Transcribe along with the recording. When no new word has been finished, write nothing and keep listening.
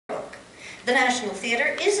The National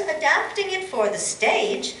Theatre is adapting it for the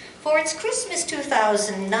stage for its Christmas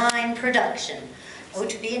 2009 production. Oh,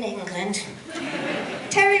 to be in England.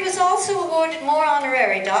 Terry was also awarded more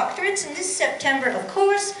honorary doctorates, and this September, of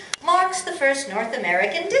course, marks the first North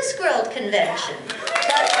American Discworld convention.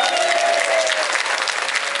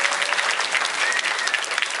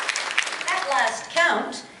 At last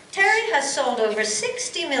count, Terry has sold over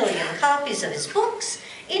 60 million copies of his books,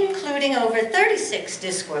 including over 36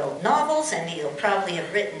 Discworld novels, and he'll probably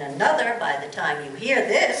have written another by the time you hear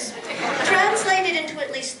this, translated into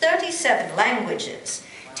at least 37 languages.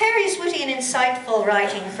 Terry's witty and insightful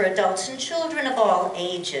writing for adults and children of all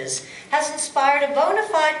ages has inspired a bona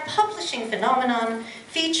fide publishing phenomenon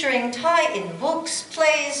featuring tie-in books,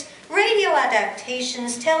 plays, radio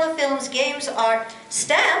adaptations, telefilms, games, art,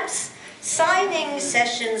 stamps, signing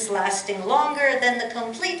sessions lasting longer than the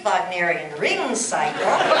complete Wagnerian ring cycle,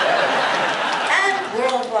 and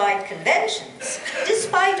worldwide conventions.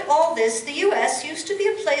 Despite all this, the US used to be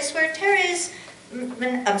a place where Terry's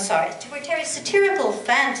satirical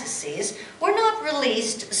fantasies were not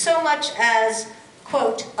released so much as,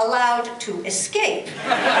 quote, allowed to escape,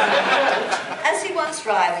 as he once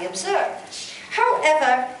wryly observed.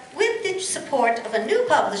 However, with the support of a new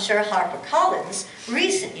publisher, HarperCollins,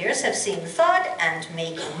 recent years have seen thought and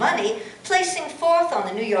making money, placing fourth on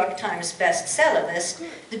the New York Times bestseller list,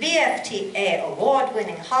 the BFTA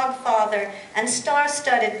award-winning Hogfather and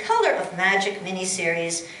star-studded Color of Magic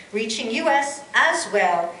miniseries, reaching US as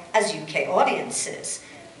well as UK audiences.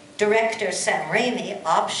 Director Sam Raimi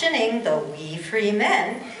optioning the We Free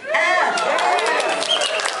Men,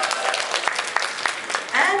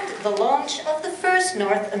 and the launch of the first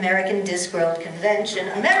North American Discworld convention,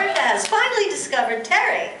 America has finally discovered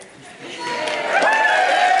Terry.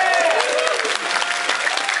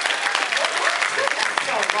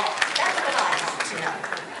 That's what I want to know.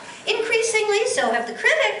 Increasingly, so have the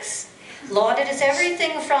critics. Lauded as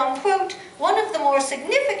everything from, quote, one of the more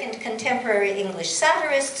significant contemporary English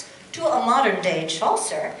satirists to a modern-day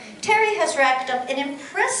Chaucer, Terry has racked up an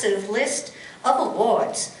impressive list of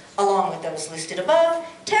awards. Along with those listed above,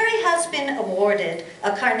 Terry has been awarded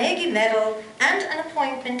a Carnegie Medal and an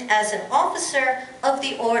appointment as an officer of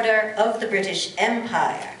the Order of the British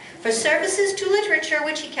Empire for services to literature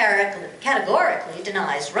which he categorically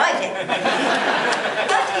denies writing.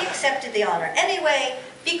 But he accepted the honor anyway,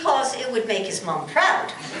 because it would make his mom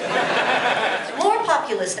proud. More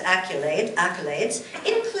populist accolades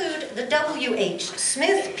include the W.H.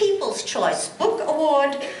 Smith People's Choice Book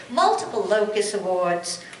Award, multiple Locus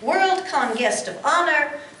Awards, Worldcon Guest of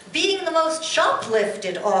Honor, being the most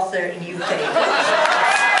shoplifted author in UK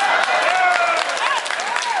bookshops,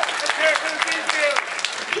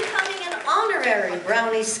 becoming an honorary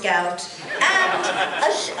Brownie Scout, and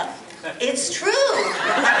it's true.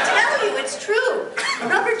 I tell you, it's true. A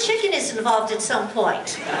rubber chicken is involved at some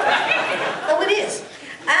point. Oh, it is.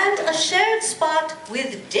 And a shared spot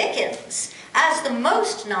with Dickens as the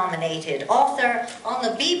most nominated author on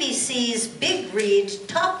the BBC's Big Read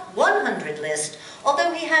Top 100 list,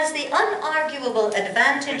 although he has the unarguable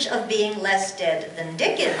advantage of being less dead than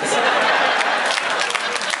Dickens,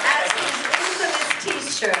 as his infamous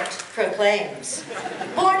T-shirt proclaims.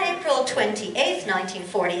 Born April 28,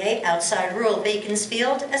 1948, outside rural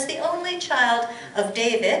Beaconsfield, as the only child of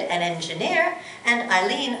David, an engineer, and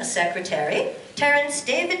Eileen, a secretary, Terence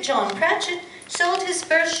David John Pratchett sold his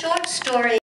first short story